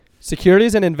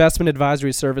Securities and investment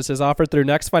advisory services offered through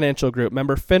Next Financial Group,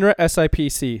 member FINRA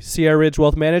SIPC. Sierra Ridge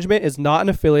Wealth Management is not an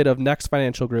affiliate of Next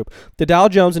Financial Group. The Dow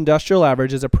Jones Industrial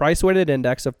Average is a price-weighted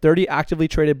index of 30 actively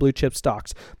traded blue-chip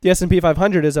stocks. The S&P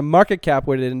 500 is a market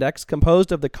cap-weighted index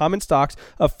composed of the common stocks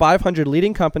of 500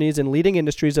 leading companies in leading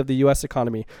industries of the U.S.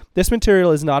 economy. This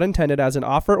material is not intended as an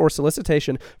offer or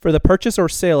solicitation for the purchase or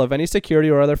sale of any security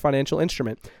or other financial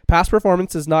instrument. Past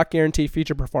performance does not guarantee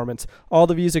future performance. All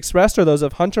the views expressed are those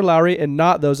of Hunter Lowry and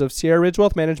not those of Sierra Ridge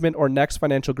Wealth Management or Next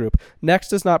Financial Group. Next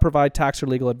does not provide tax or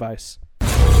legal advice.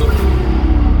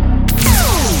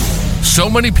 So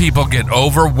many people get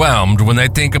overwhelmed when they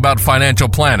think about financial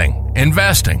planning,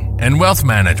 investing, and wealth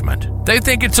management. They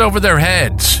think it's over their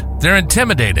heads. They're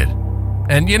intimidated.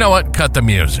 And you know what? Cut the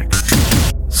music.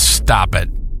 Stop it.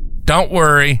 Don't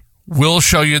worry. We'll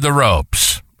show you the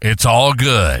ropes. It's all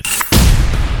good.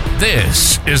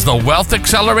 This is the Wealth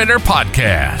Accelerator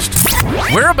Podcast.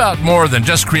 We're about more than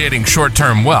just creating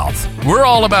short-term wealth. We're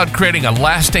all about creating a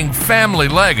lasting family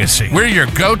legacy. We're your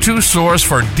go-to source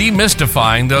for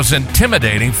demystifying those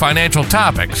intimidating financial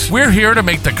topics. We're here to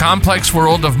make the complex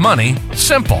world of money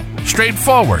simple,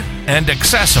 straightforward, and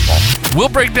accessible. We'll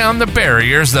break down the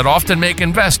barriers that often make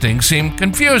investing seem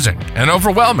confusing and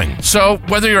overwhelming. So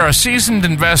whether you're a seasoned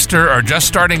investor or just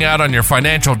starting out on your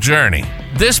financial journey,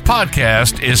 this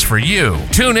podcast is for you.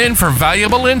 Tune in for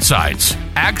valuable insights,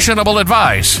 actionable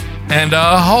advice, and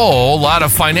a whole lot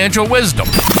of financial wisdom.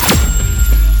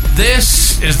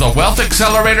 This is the Wealth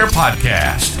Accelerator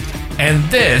Podcast, and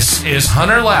this is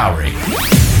Hunter Lowry.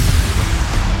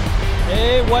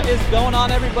 Hey, what is going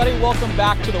on, everybody? Welcome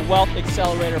back to the Wealth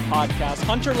Accelerator Podcast.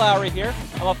 Hunter Lowry here.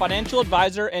 I'm a financial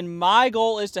advisor, and my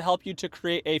goal is to help you to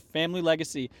create a family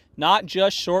legacy, not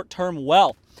just short-term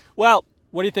wealth. Well,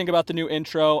 what do you think about the new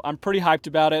intro? I'm pretty hyped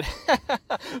about it.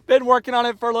 Been working on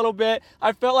it for a little bit.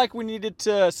 I felt like we needed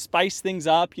to spice things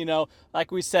up. You know,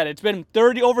 like we said, it's been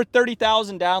over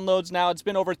 30,000 downloads now. It's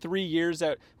been over 3 years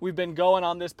that we've been going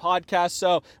on this podcast.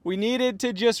 So we needed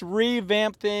to just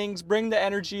revamp things, bring the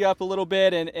energy up a little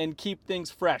bit, and keep things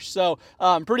fresh. So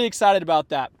I'm pretty excited about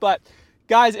that. But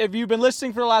guys, if you've been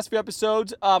listening for the last few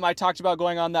episodes, I talked about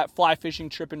going on that fly fishing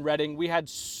trip in Redding. We had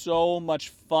so much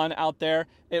fun out there.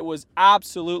 It was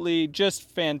absolutely just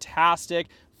fantastic.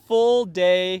 Full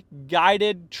day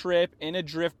guided trip in a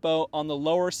drift boat on the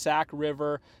Lower Sac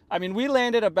River. I mean, we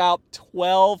landed about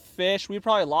 12 fish. We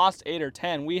probably lost 8 or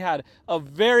 10. We had a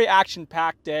very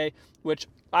action-packed day, which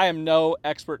I am no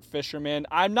expert fisherman.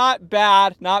 I'm not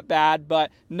bad,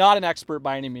 but not an expert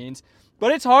by any means.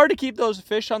 But it's hard to keep those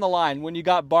fish on the line when you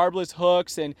got barbless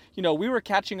hooks, and we were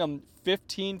catching them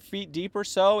 15 feet deep or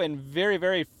so in very,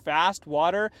 very fast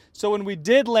water. So when we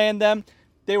did land them,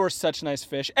 they were such nice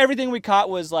fish. Everything we caught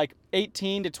was like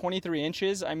 18 to 23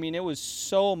 inches. I mean, it was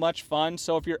so much fun.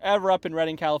 So if you're ever up in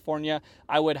Redding, California,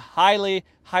 I would highly,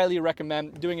 highly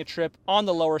recommend doing a trip on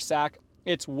the Lower Sac.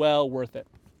 It's well worth it.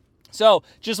 So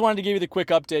just wanted to give you the quick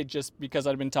update just because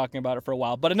I've been talking about it for a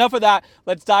while. But enough of that.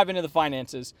 Let's dive into the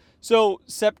finances. So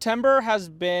September has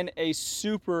been a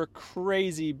super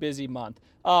crazy busy month.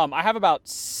 I have about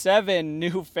 7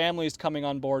 new families coming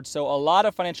on board. So a lot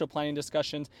of financial planning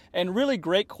discussions and really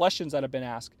great questions that have been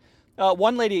asked.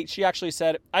 One lady, she actually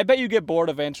said, I bet you get bored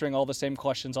of answering all the same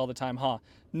questions all the time, huh?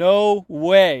 No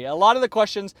way. A lot of the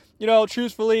questions,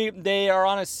 truthfully, they are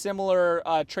on a similar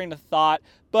train of thought,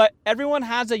 but everyone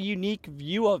has a unique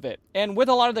view of it. And with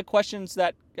a lot of the questions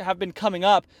that have been coming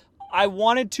up, I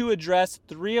wanted to address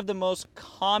 3 of the most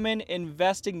common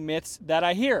investing myths that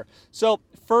I hear. So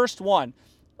first one,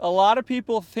 a lot of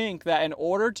people think that in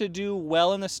order to do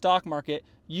well in the stock market,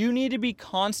 you need to be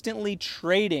constantly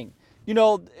trading.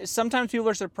 Sometimes people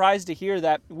are surprised to hear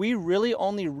that we really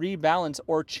only rebalance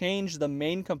or change the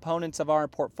main components of our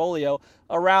portfolio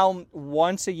around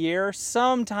once a year,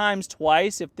 sometimes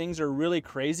twice if things are really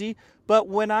crazy. But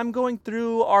when I'm going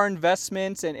through our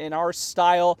investments and our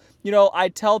style, I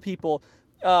tell people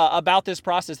about this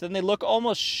process, then they look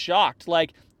almost shocked.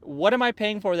 Like, what am I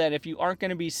paying for then if you aren't going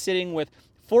to be sitting with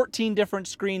 14 different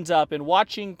screens up and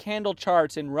watching candle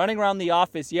charts and running around the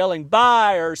office yelling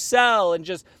buy or sell and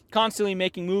just constantly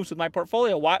making moves with my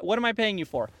portfolio? What am I paying you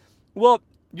for? Well,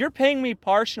 you're paying me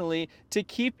partially to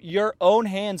keep your own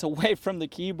hands away from the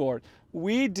keyboard.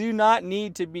 We do not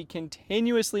need to be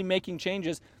continuously making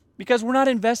changes because we're not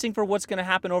investing for what's going to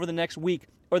happen over the next week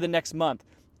or the next month.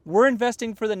 We're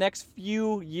investing for the next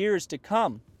few years to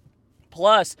come.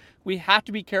 Plus, we have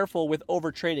to be careful with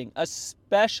overtrading,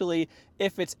 especially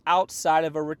if it's outside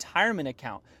of a retirement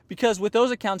account. Because with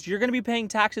those accounts, you're going to be paying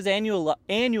taxes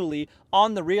annually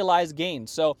on the realized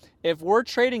gains. So if we're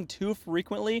trading too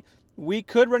frequently, we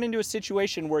could run into a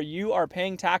situation where you are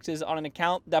paying taxes on an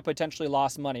account that potentially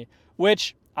lost money,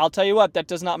 which I'll tell you what, that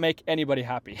does not make anybody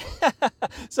happy.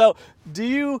 So do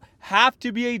you have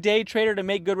to be a day trader to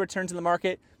make good returns in the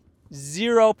market?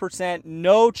 0%,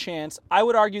 no chance. I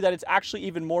would argue that it's actually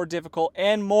even more difficult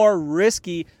and more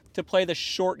risky to play the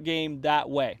short game that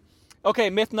way. Okay,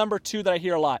 myth number 2 that I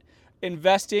hear a lot.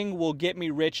 Investing will get me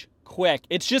rich quick.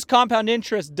 It's just compound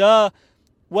interest, duh.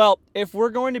 Well, if we're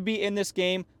going to be in this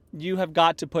game, you have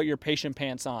got to put your patient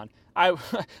pants on. I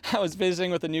was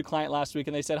visiting with a new client last week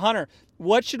and they said, Hunter,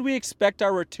 what should we expect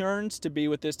our returns to be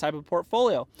with this type of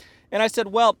portfolio? And I said,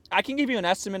 well, I can give you an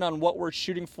estimate on what we're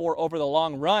shooting for over the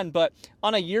long run, but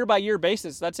on a year-by-year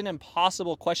basis, that's an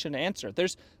impossible question to answer.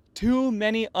 There's too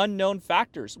many unknown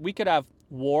factors. We could have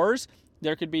wars.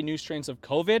 There could be new strains of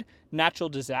COVID, natural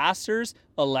disasters,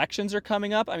 elections are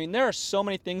coming up. I mean, there are so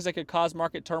many things that could cause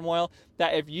market turmoil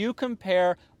that if you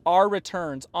compare our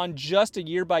returns on just a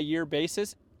year-by-year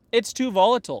basis, it's too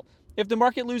volatile. If the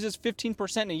market loses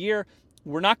 15% in a year,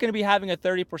 we're not going to be having a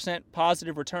 30%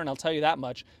 positive return, I'll tell you that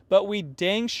much. But we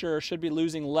dang sure should be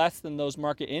losing less than those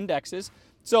market indexes.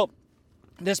 So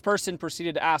this person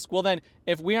proceeded to ask, well then,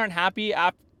 if we aren't happy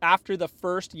after the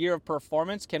first year of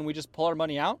performance, can we just pull our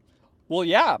money out? Well,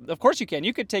 yeah, of course you can.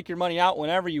 You could take your money out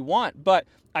whenever you want. But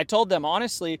I told them,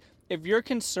 honestly, if you're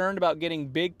concerned about getting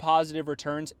big positive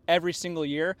returns every single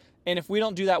year, and if we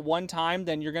don't do that one time,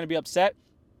 then you're going to be upset,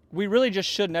 we really just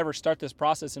should never start this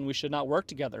process and we should not work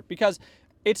together, because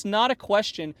it's not a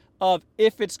question of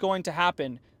if it's going to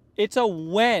happen. It's a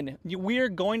when. We are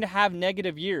going to have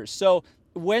negative years. So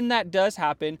when that does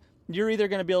happen, you're either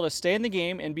going to be able to stay in the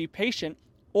game and be patient,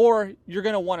 or you're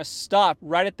going to want to stop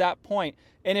right at that point.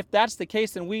 And if that's the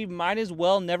case, then we might as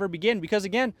well never begin, because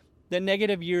again, the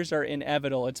negative years are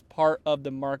inevitable. It's part of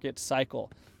the market cycle.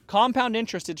 Compound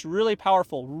interest, it's really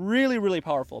powerful, really, really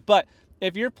powerful. But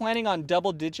if you're planning on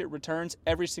double-digit returns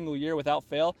every single year without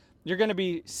fail, you're going to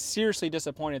be seriously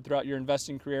disappointed throughout your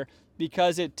investing career,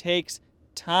 because it takes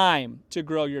time to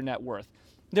grow your net worth.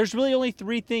 There's really only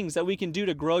 3 things that we can do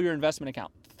to grow your investment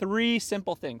account. 3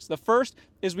 simple things. The first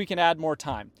is we can add more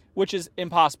time, which is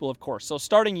impossible, of course. So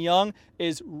starting young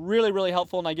is really, really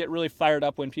helpful, and I get really fired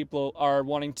up when people are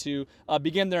wanting to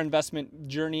begin their investment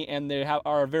journey and they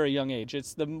are a very young age.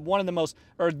 It's the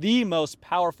most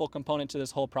powerful component to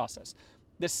this whole process.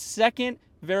 The second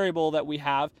variable that we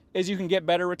have is you can get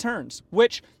better returns,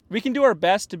 which we can do our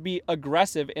best to be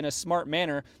aggressive in a smart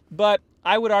manner, but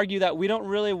I would argue that we don't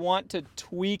really want to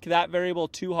tweak that variable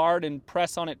too hard and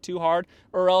press on it too hard,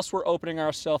 or else we're opening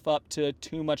ourselves up to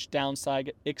too much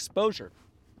downside exposure.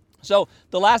 So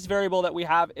the last variable that we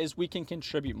have is we can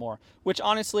contribute more, which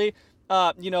honestly,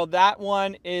 that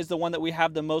one is the one that we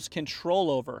have the most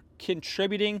control over.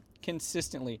 Contributing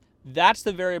consistently. That's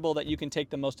the variable that you can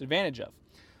take the most advantage of.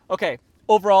 Okay,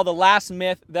 overall, the last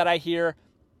myth that I hear,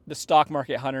 the stock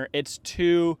market, Hunter, it's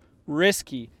too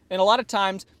risky. And a lot of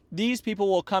times, these people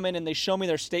will come in and they show me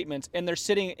their statements and they're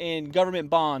sitting in government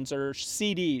bonds or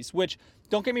CDs, which,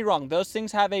 don't get me wrong, those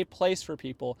things have a place for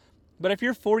people. But if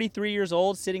you're 43 years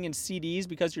old sitting in CDs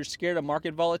because you're scared of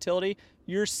market volatility,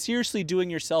 you're seriously doing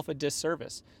yourself a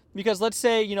disservice. Because let's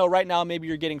say, right now maybe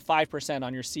you're getting 5%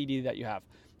 on your CD that you have.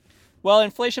 Well,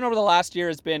 inflation over the last year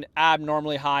has been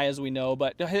abnormally high, as we know,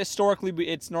 but historically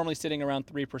it's normally sitting around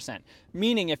 3%.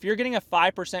 Meaning if you're getting a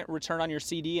 5% return on your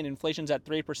CD and inflation's at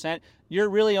 3%, you're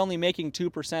really only making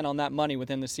 2% on that money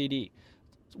within the CD.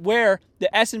 Where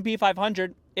the S&P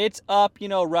 500, it's up,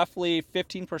 roughly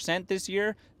 15% this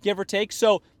year, give or take.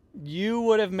 So you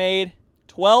would have made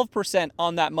 12%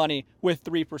 on that money with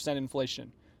 3%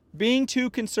 inflation. Being too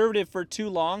conservative for too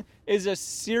long is a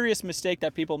serious mistake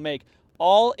that people make,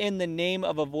 all in the name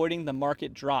of avoiding the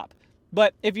market drop.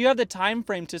 But if you have the time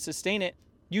frame to sustain it,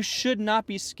 you should not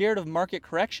be scared of market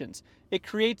corrections. It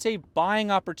creates a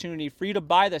buying opportunity for you to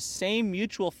buy the same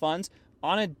mutual funds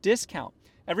on a discount.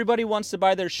 Everybody wants to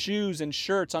buy their shoes and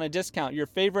shirts on a discount. Your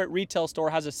favorite retail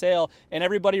store has a sale and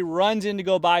everybody runs in to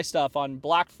go buy stuff on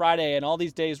Black Friday and all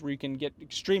these days where you can get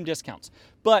extreme discounts.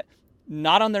 But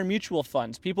not on their mutual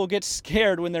funds. People get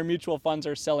scared when their mutual funds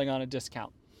are selling on a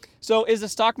discount. So is the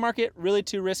stock market really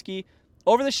too risky?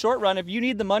 Over the short run, if you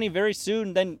need the money very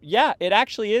soon, then yeah, it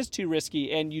actually is too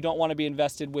risky and you don't want to be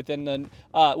invested within the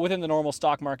normal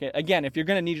stock market. Again, if you're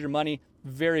going to need your money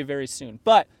very, very soon.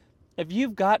 But if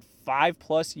you've got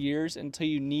 5+ years until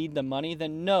you need the money,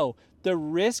 then no, the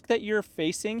risk that you're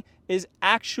facing is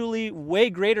actually way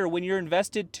greater when you're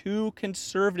invested too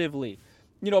conservatively.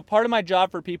 Part of my job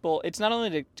for people, it's not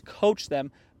only to coach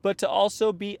them, but to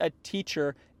also be a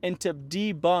teacher and to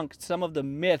debunk some of the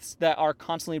myths that are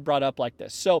constantly brought up like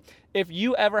this. So if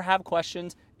you ever have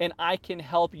questions and I can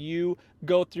help you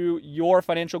go through your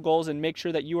financial goals and make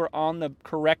sure that you are on the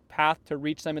correct path to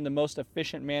reach them in the most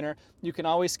efficient manner, you can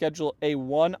always schedule a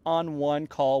one-on-one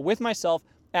call with myself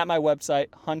at my website,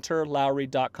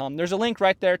 hunterlowry.com. There's a link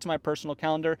right there to my personal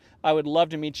calendar. I would love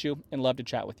to meet you and love to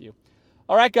chat with you.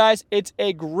 All right, guys, it's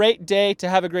a great day to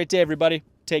have a great day, everybody.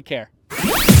 Take care.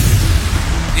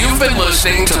 You've been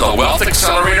listening to the Wealth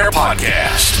Accelerator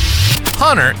Podcast.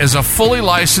 Hunter is a fully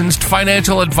licensed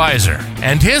financial advisor,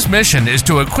 and his mission is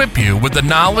to equip you with the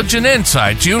knowledge and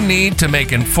insights you need to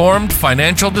make informed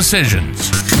financial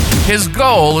decisions. His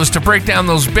goal is to break down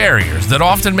those barriers that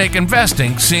often make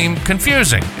investing seem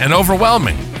confusing and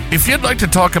overwhelming. If you'd like to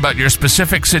talk about your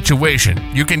specific situation,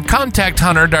 you can contact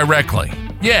Hunter directly.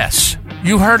 Yes,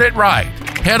 you heard it right.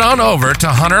 Head on over to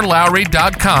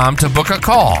hunterlowry.com to book a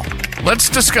call. Let's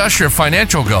discuss your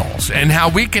financial goals and how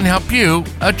we can help you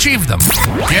achieve them.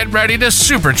 Get ready to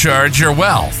supercharge your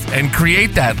wealth and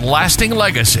create that lasting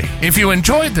legacy. If you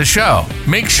enjoyed the show,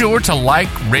 make sure to like,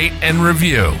 rate, and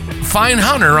review. Find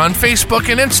Hunter on Facebook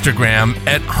and Instagram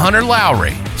at Hunter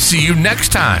Lowry. See you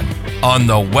next time on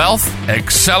the Wealth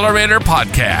Accelerator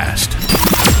Podcast.